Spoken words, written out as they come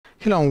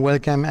Hello and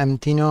welcome, I'm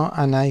Tino,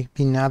 and I've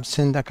been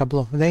absent a couple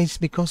of days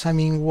because I've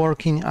been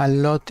working a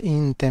lot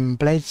in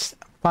templates,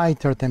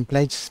 fighter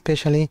templates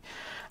especially.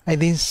 I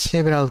did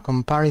several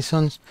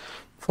comparisons.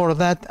 For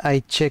that I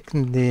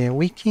checked the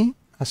wiki.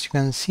 As you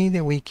can see,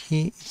 the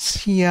wiki is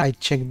here. I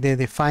checked the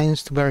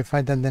defines to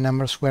verify that the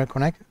numbers were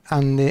correct,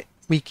 and the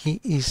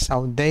wiki is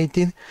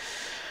outdated.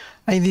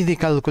 I did the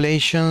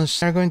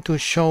calculations. I'm going to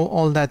show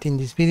all that in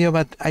this video,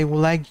 but I would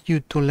like you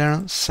to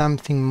learn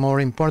something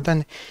more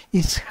important,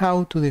 is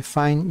how to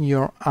define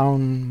your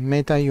own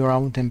meta, your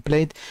own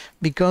template,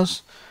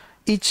 because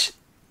each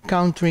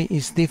country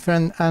is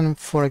different. And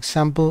for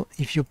example,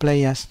 if you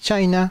play as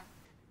China,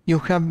 you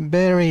have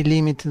very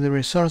limited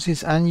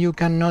resources and you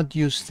cannot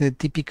use the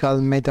typical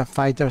meta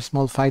fighter,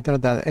 small fighter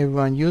that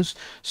everyone uses.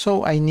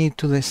 So I need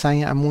to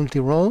design a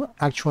multi-role,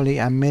 actually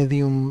a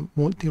medium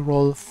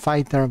multi-role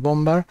fighter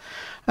bomber.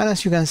 And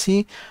as you can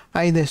see,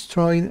 I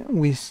destroyed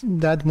with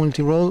that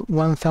multi-role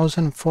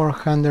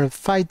 1,400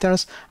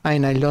 fighters,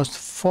 and I lost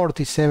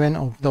 47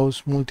 of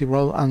those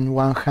multi-role and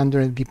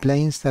 100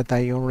 biplanes that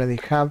I already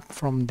have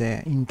from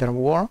the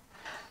interwar.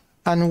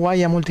 And why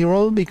a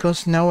multi-role?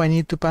 Because now I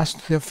need to pass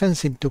to the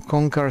offensive to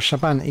conquer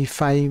Japan.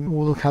 If I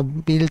would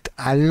have built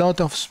a lot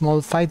of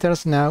small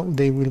fighters, now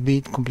they will be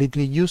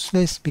completely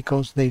useless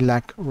because they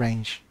lack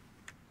range.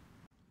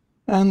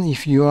 And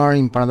if you are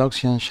in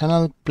Paradoxian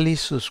channel,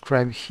 please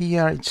subscribe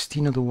here. It's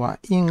Tino Dua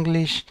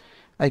English.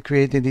 I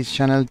created this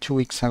channel 2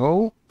 weeks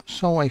ago,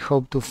 so I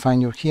hope to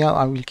find you here.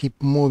 I will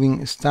keep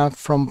moving stuff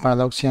from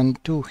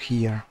Paradoxian to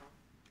here.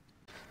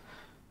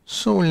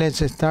 So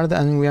let's start,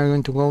 and we are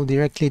going to go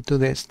directly to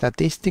the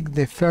statistic.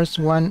 The first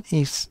one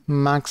is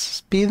max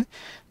speed.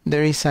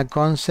 There is a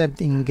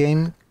concept in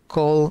game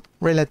called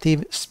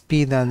relative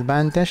speed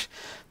advantage.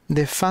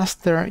 The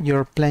faster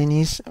your plane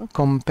is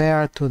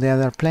compared to the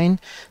other plane,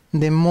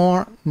 the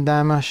more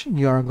damage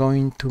you are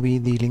going to be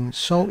dealing.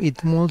 So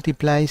it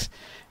multiplies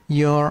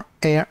your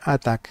air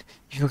attack.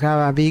 If you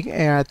have a big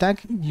air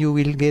attack, you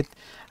will get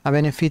a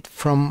benefit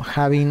from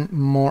having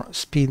more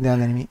speed than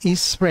the enemy.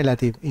 It's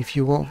relative. If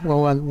you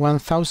go at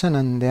 1000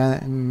 and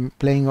the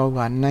plane go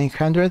at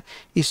 900,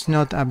 it's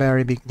not a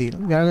very big deal.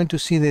 We are going to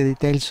see the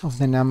details of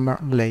the number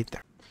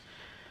later.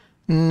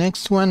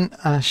 Next one,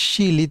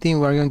 agility.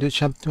 We are going to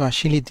jump to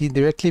agility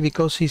directly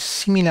because it's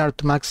similar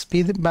to max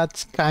speed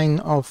but kind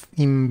of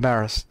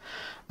inverse.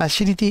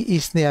 Agility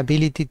is the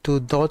ability to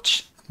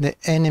dodge the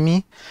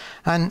enemy,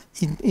 and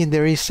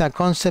there is a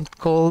concept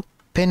called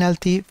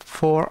penalty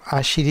for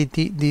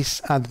agility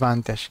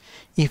disadvantage.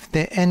 If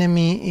the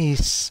enemy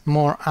is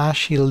more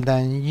agile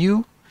than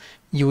you,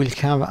 you will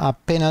have a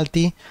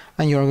penalty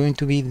and you are going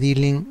to be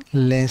dealing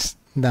less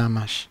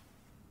damage.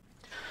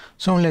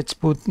 So let's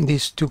put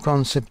these two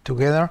concepts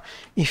together.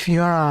 If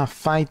you are a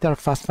fighter,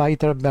 fast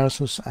fighter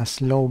versus a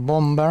slow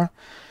bomber,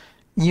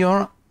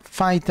 your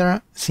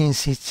fighter,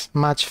 since it's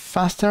much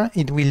faster,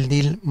 it will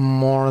deal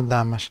more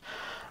damage,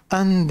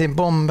 and the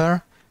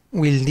bomber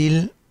will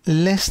deal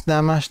less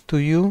damage to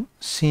you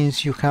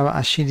since you have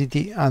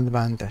agility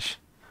advantage.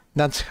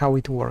 That's how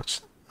it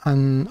works,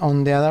 and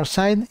on the other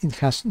side it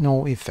has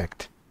no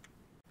effect.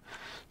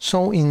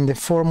 So in the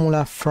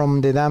formula from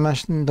the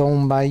damage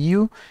done by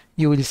you,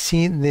 you will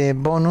see the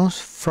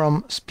bonus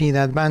from speed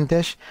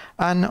advantage,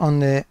 and on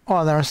the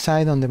other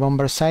side, on the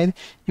bomber side,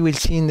 you will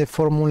see in the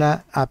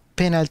formula a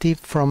penalty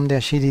from the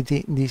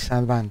agility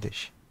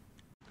disadvantage.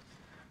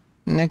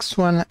 Next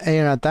one,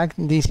 air attack.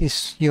 This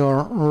is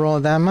your raw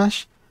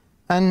damage,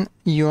 and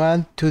you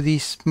add to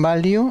this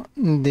value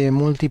the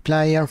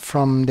multiplier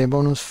from the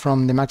bonus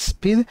from the max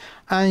speed,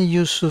 and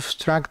you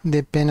subtract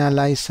the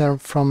penalizer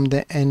from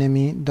the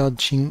enemy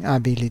dodging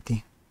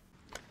ability.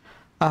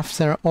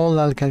 After all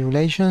the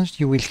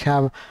calculations, you will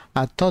have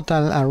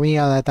a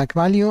real attack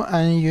value,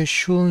 and you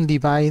should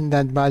divide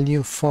that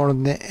value for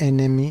the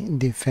enemy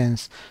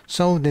defense.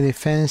 So the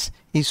defense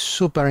is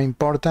super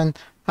important,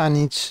 and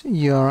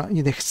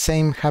the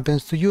same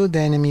happens to you. The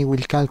enemy will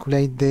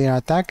calculate their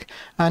attack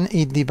and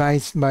it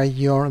divides by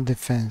your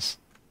defense.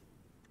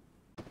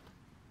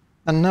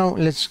 And now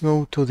let's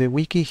go to the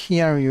wiki.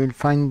 Here you will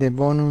find the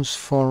bonus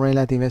for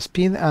relative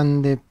speed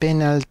and the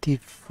penalty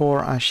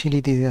for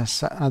agility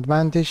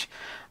disadvantage,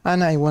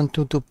 and I want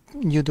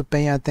you to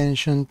pay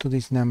attention to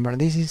this number.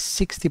 This is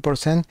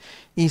 60%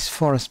 is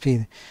for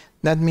speed.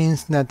 That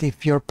means that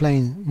if your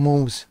plane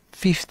moves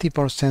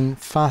 50%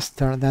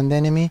 faster than the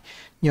enemy,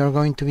 you're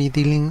going to be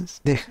dealing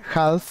the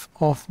half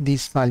of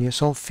this value.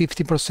 So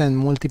 50%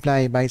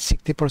 multiplied by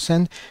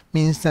 60%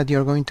 means that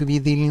you're going to be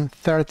dealing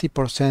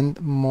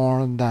 30%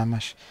 more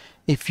damage.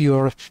 If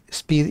your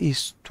speed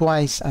is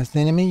twice as the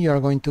enemy, you're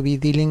going to be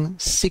dealing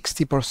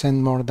 60%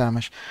 more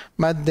damage.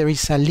 But there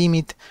is a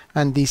limit,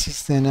 and this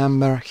is the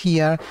number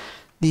here.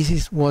 This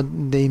is what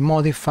they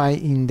modify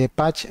in the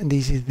patch.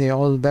 This is the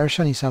old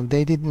version, it's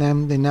outdated. Now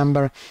the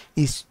number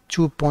is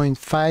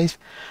 2.5,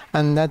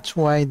 and that's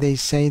why they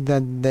say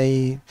that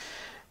they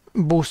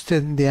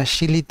boosted the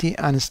agility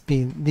and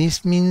speed.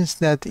 This means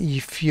that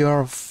if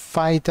your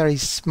fighter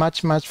is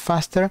much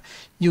faster,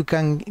 you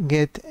can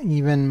get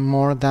even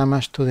more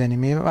damage to the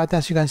enemy. But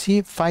as you can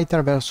see,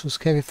 fighter versus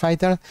heavy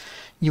fighter,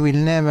 you will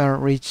never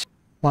reach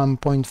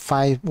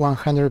 1.5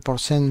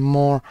 100%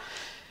 more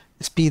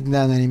speed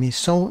than enemies.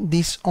 So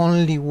this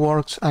only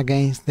works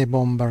against the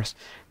bombers.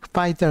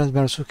 Fighters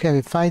versus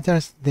heavy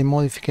fighters, the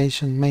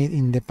modifications made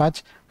in the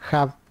patch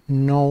have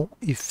no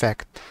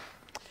effect.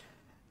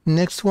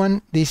 Next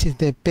one, this is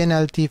the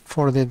penalty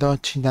for the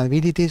dodging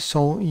ability,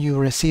 so you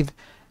receive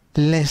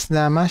less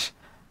damage,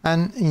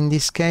 and in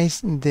this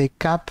case the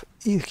cap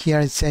here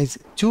it says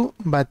 2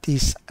 but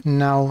is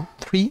now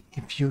 3.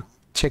 If you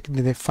check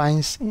the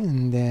defines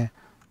in the,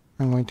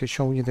 I'm going to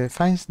show you the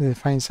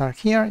defines are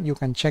here. You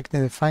can check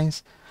the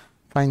defines,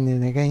 find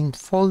the game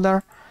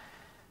folder,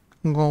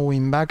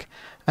 going back,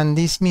 and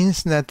this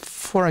means that,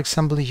 for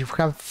example, if you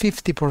have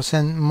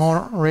 50%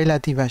 more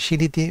relative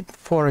agility,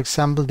 for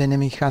example the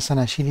enemy has an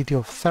agility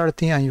of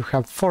 30 and you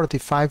have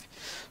 45,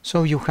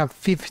 so you have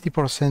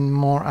 50%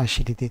 more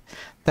agility.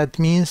 That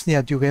means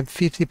that you get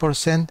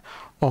 50%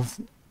 of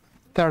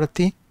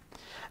 30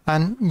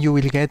 and you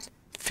will get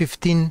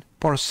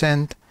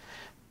 15%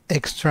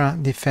 extra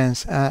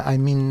defense. I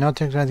mean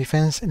not extra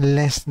defense,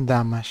 less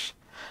damage.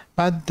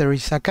 But there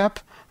is a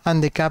cap,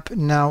 and the cap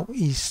now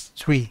is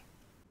 3.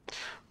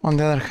 On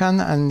the other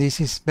hand, and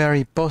this is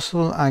very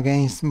possible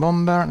against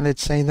bomber,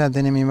 let's say that the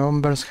enemy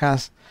bombers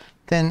has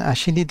 10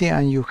 agility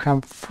and you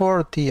have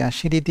 40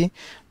 agility.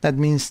 That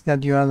means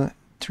that you are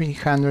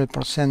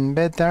 300%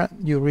 better.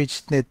 You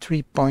reach the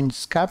 3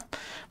 points cap,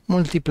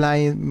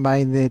 multiplied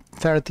by the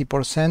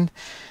 30%.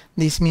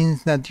 This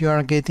means that you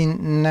are getting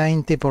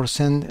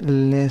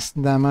 90% less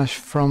damage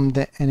from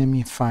the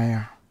enemy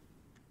fire.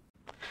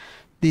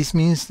 This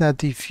means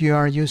that if you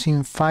are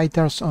using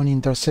fighters on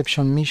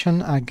interception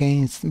mission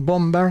against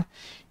bomber,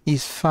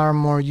 it's far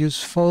more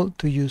useful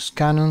to use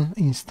cannon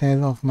instead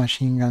of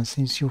machine guns,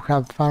 since you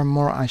have far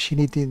more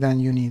agility than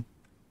you need.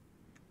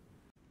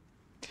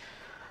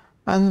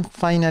 And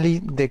finally,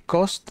 the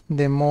cost,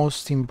 the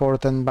most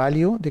important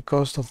value, the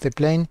cost of the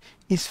plane,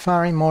 is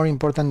far more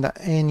important than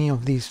any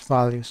of these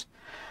values.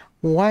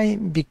 Why?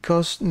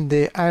 Because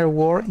the air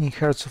war in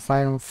Hearts of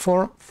Iron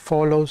 4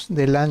 follows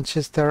the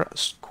Lanchester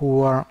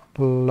Square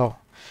law.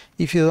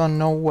 If you don't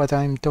know what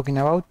I'm talking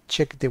about,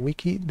 check the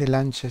wiki, the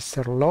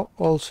Lanchester law.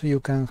 Also, you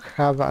can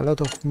have a lot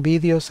of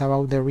videos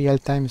about the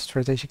real-time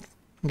strategic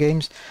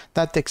games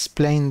that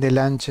explain the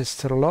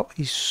Lanchester law.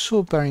 It's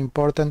super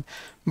important,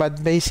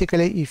 but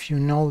basically if you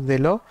know the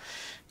law,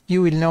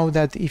 you will know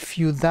that if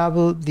you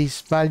double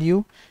this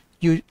value,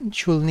 you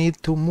should need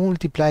to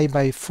multiply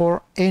by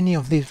 4 any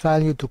of this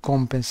value to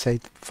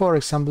compensate. For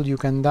example, you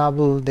can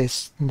double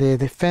the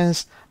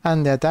defense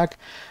and the attack,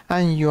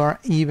 and you are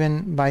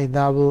even by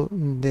double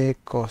the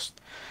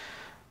cost.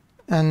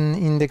 And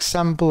in the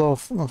example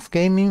of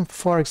gaming,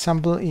 for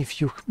example, if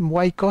you,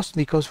 why cost?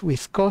 Because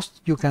with cost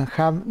you can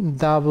have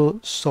double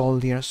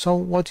soldiers. So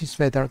what is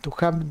better, to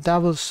have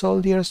double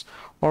soldiers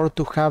or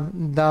to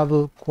have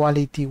double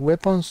quality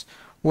weapons?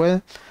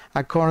 Well,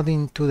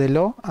 according to the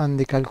law and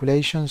the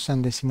calculations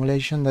and the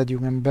simulation that you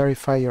can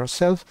verify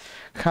yourself,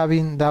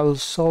 having double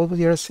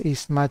soldiers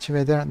is much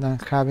better than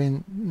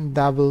having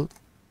double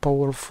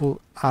powerful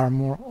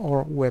armor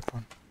or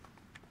weapon.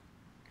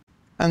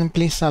 And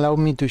please allow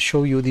me to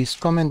show you this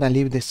comment and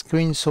leave the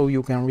screen so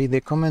you can read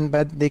the comment,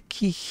 but the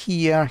key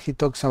here, he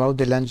talks about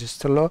the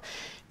Lanchester law.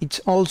 It's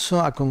also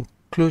a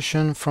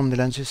conclusion from the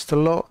Lanchester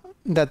law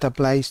that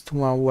applies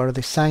to our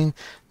design,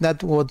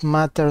 that what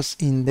matters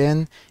in the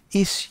end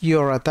is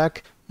your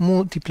attack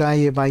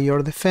multiplied by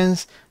your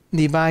defense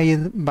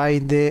divided by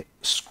the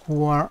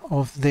square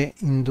of the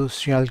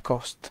industrial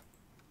cost.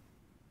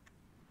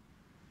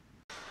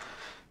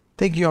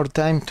 Take your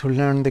time to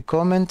learn the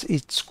comment.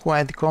 It's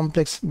quite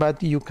complex,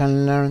 but you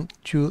can learn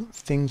 2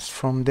 things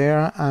from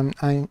there, and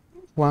I'm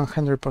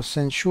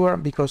 100% sure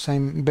because I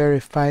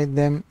verified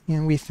them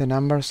with the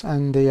numbers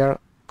and they are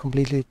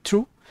completely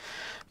true.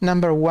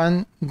 Number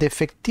 1, the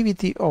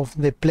effectivity of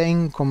the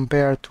plane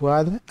compared to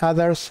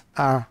others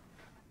are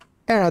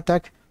air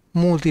attack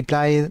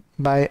multiplied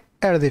by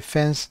air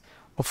defense.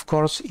 Of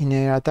course, in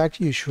air attack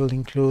you should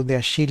include the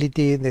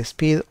agility, the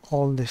speed,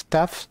 all the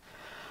stuff,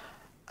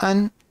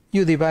 and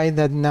you divide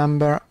that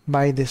number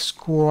by the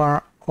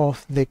square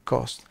of the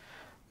cost.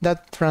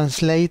 That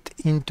translates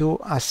into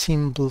a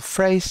simple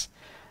phrase: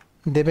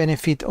 the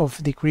benefit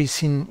of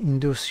decreasing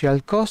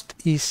industrial cost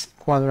is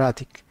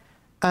quadratic,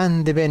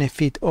 and the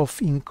benefit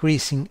of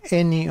increasing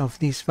any of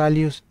these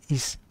values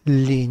is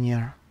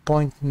linear.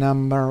 Point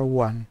number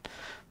 1.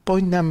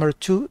 Point number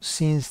 2,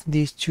 since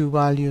these 2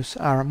 values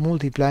are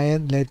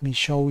multiplied, let me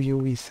show you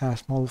with a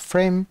small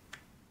frame.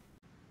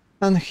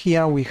 And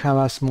here we have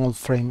a small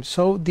frame.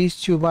 So these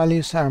 2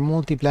 values are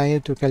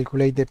multiplied to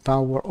calculate the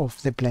power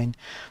of the plane.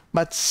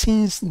 But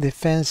since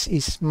defense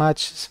is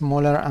much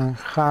smaller and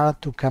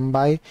hard to come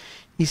by,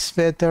 it's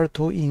better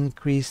to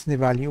increase the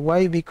value.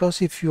 Why?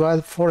 Because if you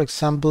add, for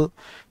example,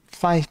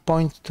 5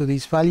 points to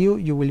this value,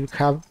 you will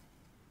have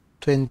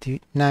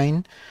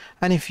 29,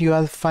 and if you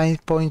add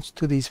 5 points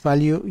to this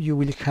value you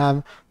will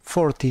have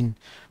 14.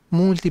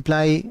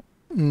 Multiply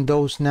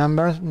those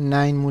numbers,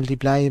 9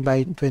 multiplied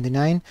by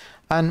 29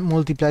 and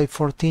multiply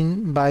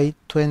 14 by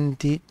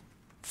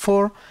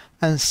 24,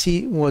 and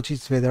see what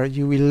is better.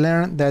 You will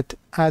learn that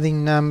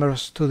adding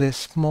numbers to the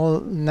small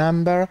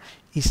number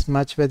is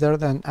much better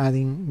than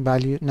adding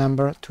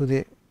number to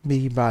the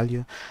big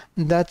value.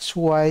 That's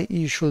why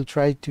you should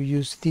try to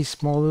use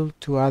this model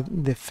to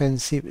add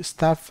defensive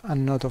stuff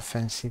and not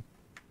offensive.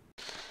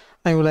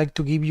 I would like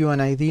to give you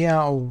an idea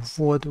of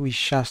what we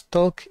just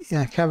talked.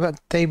 I have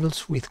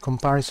tables with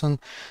comparison.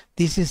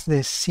 This is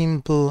the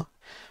simple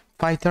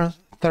fighter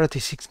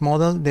 36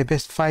 model, the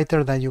best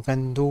fighter that you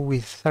can do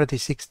with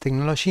 36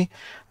 technology,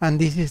 and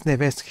this is the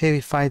best heavy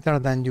fighter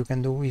that you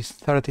can do with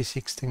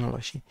 36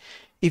 technology.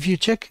 If you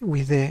check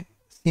with the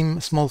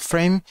small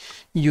frame,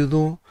 you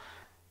do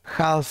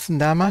half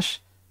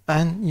damage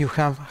and you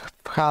have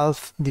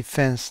half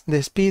defense.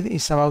 The speed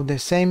is about the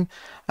same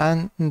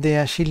and the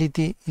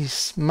agility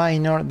is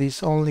minor.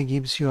 This only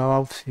gives you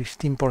about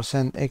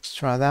 15%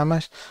 extra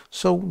damage,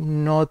 so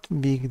not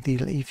big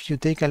deal. If you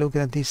take a look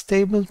at this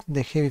table,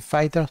 the heavy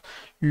fighter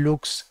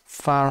looks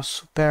far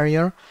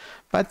superior,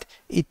 but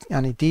it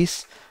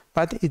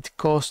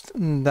costs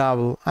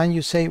double. And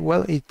you say,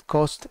 well, it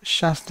costs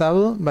just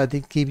double, but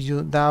it gives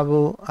you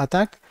double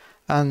attack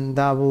and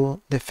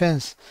double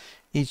defense.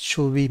 It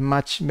should be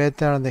much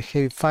better, the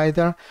heavy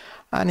fighter,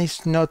 and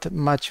it's not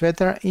much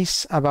better,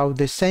 it's about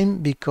the same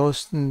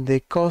because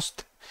the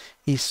cost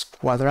is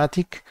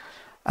quadratic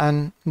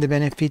and the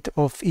benefit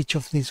of each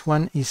of these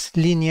one is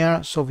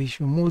linear. So if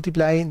you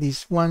multiply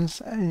these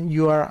ones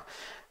you are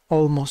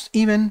almost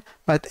even,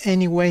 but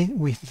anyway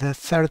with the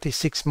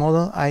 36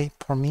 model,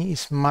 for me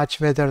is much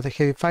better the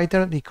heavy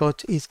fighter because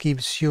it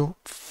gives you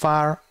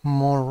far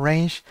more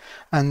range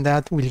and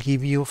that will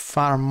give you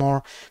far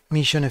more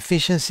mission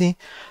efficiency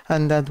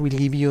and that will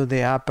give you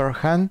the upper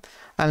hand,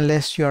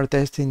 unless you are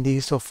testing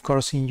this of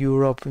course in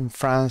Europe, in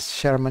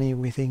France, Germany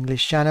with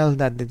English channel,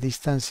 that the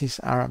distances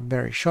are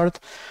very short.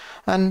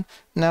 And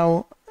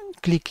now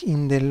click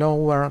in the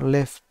lower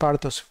left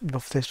part of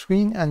the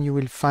screen and you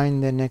will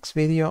find the next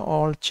video,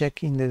 or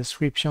check in the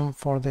description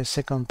for the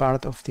second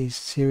part of this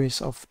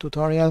series of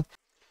tutorial.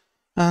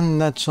 And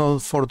that's all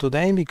for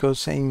today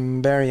because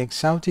I'm very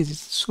exhausted. It's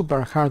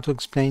super hard to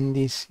explain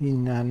this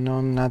in a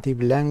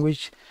non-native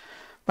language,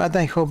 but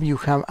I hope you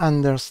have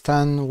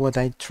understand what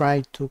I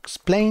tried to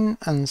explain,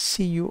 and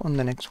see you on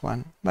the next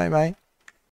one. Bye bye.